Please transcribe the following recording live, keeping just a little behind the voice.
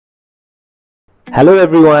Hello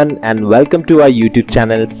everyone and welcome to our YouTube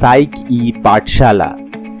channel Psych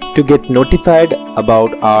E-Pathshala. To get notified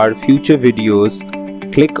about our future videos,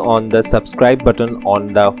 click on the subscribe button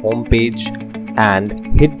on the home page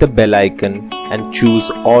and hit the bell icon and choose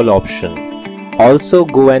all option. Also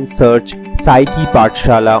go and search Psych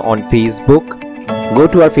E-Pathshala on Facebook. Go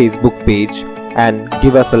to our Facebook page and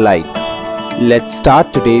give us a like. Let's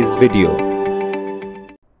start today's video.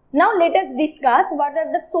 Now let us discuss what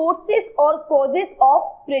are the sources or causes of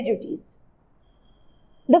prejudice.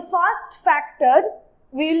 The first factor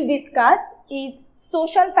we will discuss is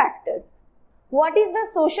social factors. What is the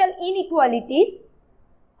social inequalities,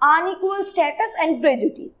 unequal status and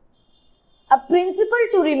prejudice? A principle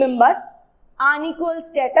to remember: unequal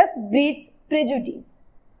status breeds prejudice.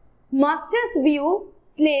 Masters view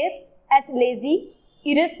slaves as lazy,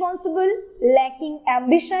 irresponsible, lacking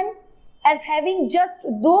ambition, as having just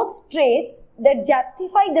those traits that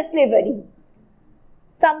justify the slavery.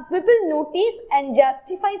 Some people notice and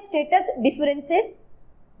justify status differences.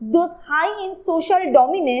 Those high in social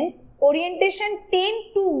dominance orientation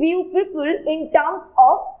tend to view people in terms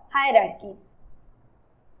of hierarchies.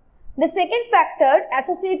 The second factor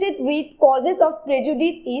associated with causes of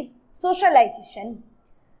prejudice is socialization.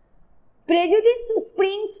 Prejudice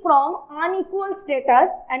springs from unequal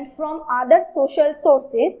status and from other social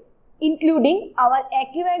sources, including our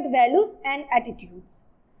acquired values and attitudes.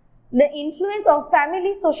 The influence of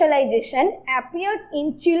family socialization appears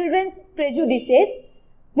in children's prejudices,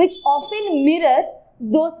 which often mirror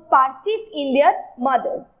those perceived in their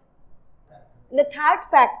mothers. The third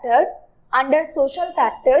factor under social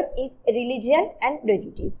factors is religion and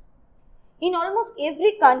prejudice. In almost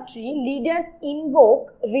every country, leaders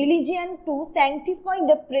invoke religion to sanctify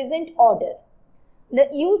the present order. The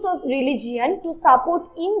use of religion to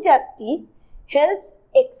support injustice helps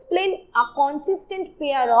explain a consistent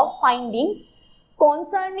pair of findings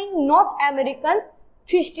concerning North Americans'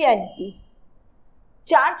 Christianity.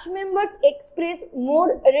 Church members express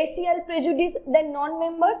more racial prejudice than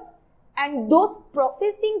non-members, and those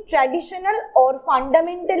professing traditional or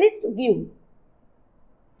fundamentalist view.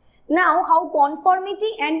 Now, how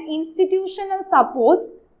conformity and institutional support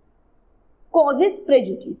causes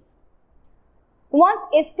prejudice. Once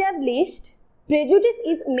established, prejudice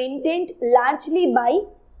is maintained largely by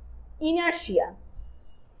inertia.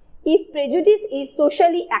 If prejudice is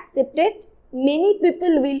socially accepted, many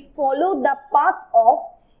people will follow the path of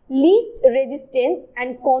least resistance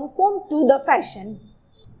and conform to the fashion.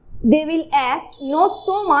 They will act not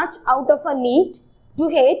so much out of a need to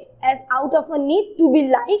hate as out of a need to be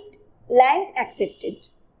liked and accepted.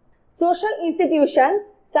 Social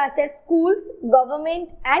institutions such as schools,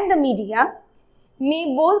 government and the media may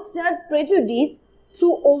bolster prejudice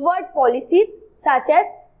through overt policies such as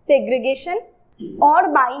segregation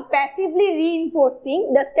or by passively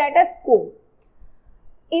reinforcing the status quo.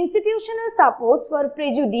 Institutional supports for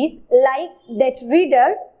prejudice like that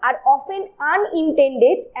reader are often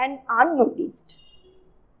unintended and unnoticed.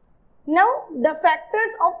 Now, the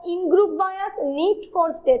factors of in-group bias, need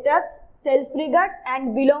for status, self-regard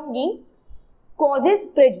and belonging causes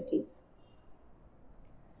prejudice.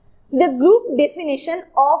 The group definition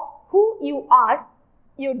of who you are,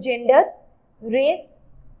 your gender, race,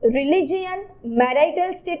 religion,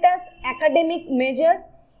 marital status, academic measure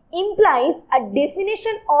implies a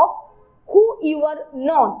definition of who you are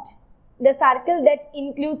not. The circle that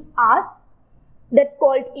includes us, that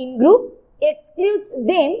called in-group, excludes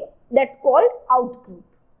them, that called out-group.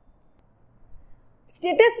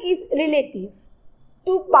 Status is relative.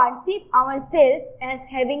 To perceive ourselves as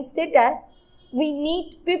having status, we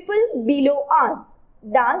need people below us.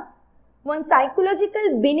 Thus, one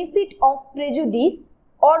psychological benefit of prejudice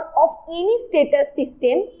or of any status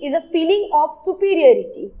system is a feeling of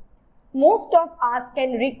superiority. Most of us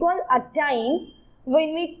can recall a time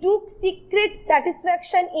when we took secret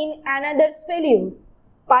satisfaction in another's failure.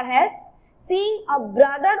 Perhaps seeing a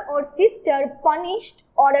brother or sister punished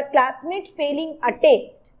or a classmate failing a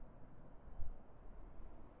test.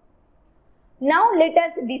 Now let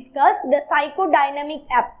us discuss the psychodynamic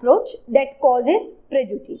approach that causes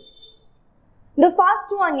prejudice. The first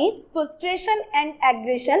one is frustration and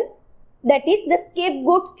aggression, that is the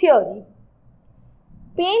scapegoat theory.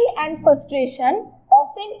 Pain and frustration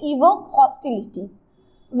often evoke hostility.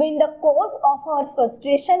 When the cause of our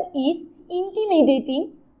frustration is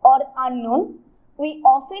intimidating or unknown, we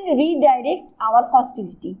often redirect our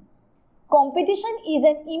hostility. Competition is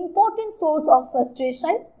an important source of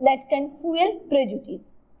frustration that can fuel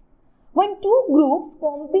prejudice. When two groups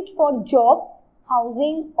compete for jobs,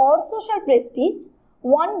 housing or social prestige,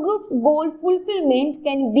 one group's goal fulfillment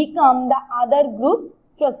can become the other group's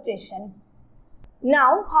frustration.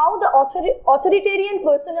 Now, how the authoritarian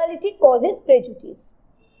personality causes prejudice.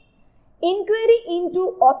 Inquiry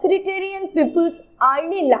into authoritarian people's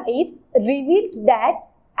early lives revealed that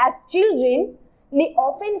as children, they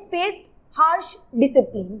often faced harsh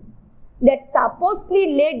discipline that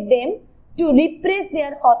supposedly led them to repress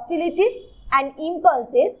their hostilities and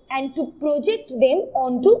impulses and to project them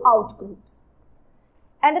onto outgroups.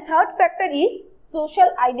 And the third factor is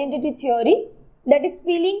social identity theory, that is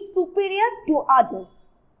feeling superior to others.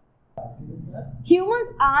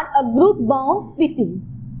 Humans are a group-bound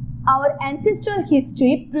species. Our ancestral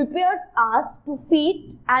history prepares us to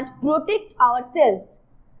feed and protect ourselves,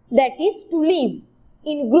 that is, to live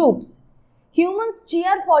in groups. Humans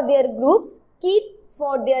cheer for their groups, kill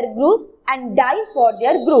for their groups, and die for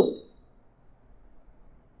their groups.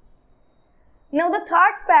 Now, the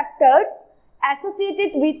third factors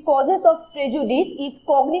associated with causes of prejudice is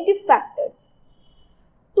cognitive factors.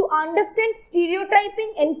 To understand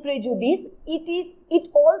stereotyping and prejudice, it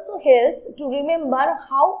also helps to remember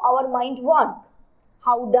how our mind works.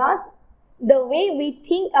 How does the way we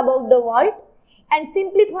think about the world and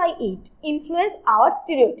simplify it influence our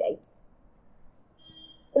stereotypes?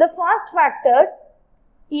 The first factor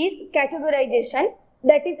is categorization,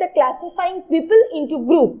 that is the classifying people into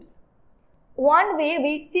groups. One way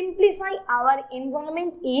we simplify our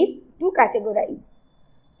environment is to categorize,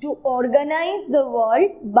 to organize the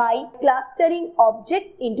world by clustering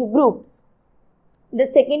objects into groups. The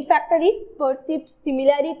second factor is perceived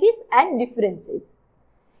similarities and differences.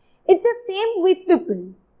 It's the same with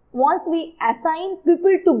people. Once we assign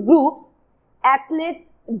people to groups,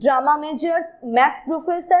 athletes, drama majors, math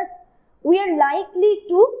professors, we are likely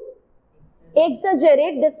to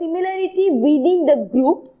exaggerate the similarity within the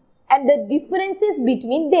groups and the differences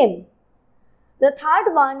between them. The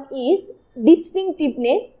third one is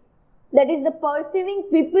distinctiveness, that is the perceiving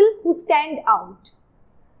people who stand out.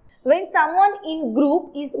 When someone in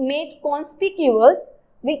group is made conspicuous,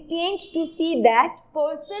 we tend to see that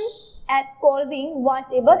person as causing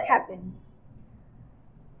whatever happens.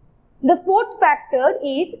 The fourth factor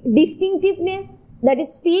is distinctiveness, that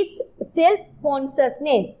is feeds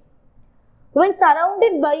self-consciousness. When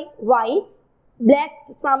surrounded by whites, blacks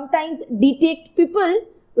sometimes detect people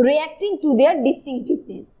reacting to their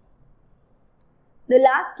distinctiveness. The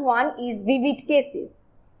last one is vivid cases.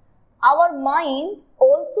 Our minds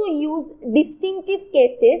also use distinctive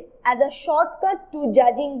cases as a shortcut to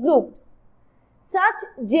judging groups. Such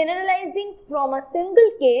generalizing from a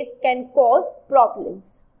single case can cause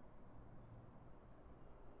problems.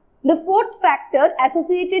 The fourth factor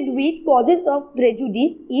associated with causes of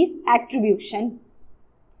prejudice is attribution.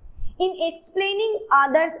 In explaining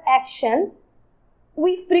others' actions,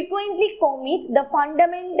 we frequently commit the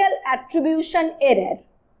fundamental attribution error.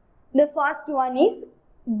 The first one is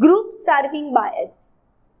group serving bias.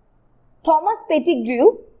 Thomas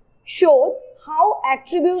Pettigrew showed how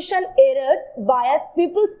attribution errors bias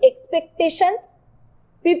people's expectations,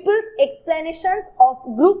 people's explanations of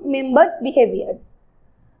group members' behaviors.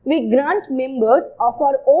 We grant members of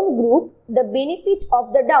our own group the benefit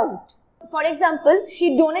of the doubt. For example,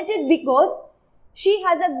 she donated because she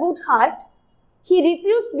has a good heart. He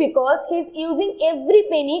refused because he is using every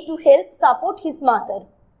penny to help support his mother.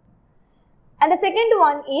 And the second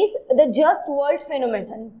one is the just world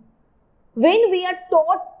phenomenon. When we are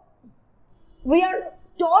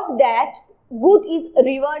taught that good is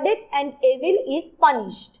rewarded and evil is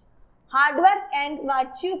punished. Hard work and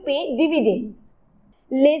virtue pay dividends.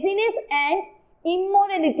 Laziness and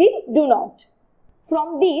immorality do not.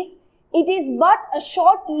 From this, it is but a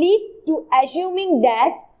short leap to assuming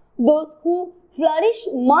that those who flourish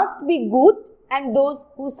must be good and those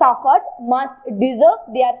who suffer must deserve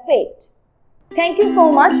their fate. Thank you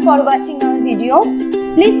so much for watching our video.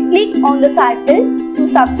 Please click on the circle to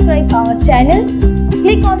subscribe our channel.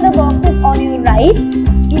 Click on the boxes on your right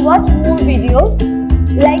to watch more videos.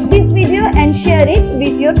 Like this video and share it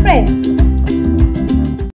with your friends.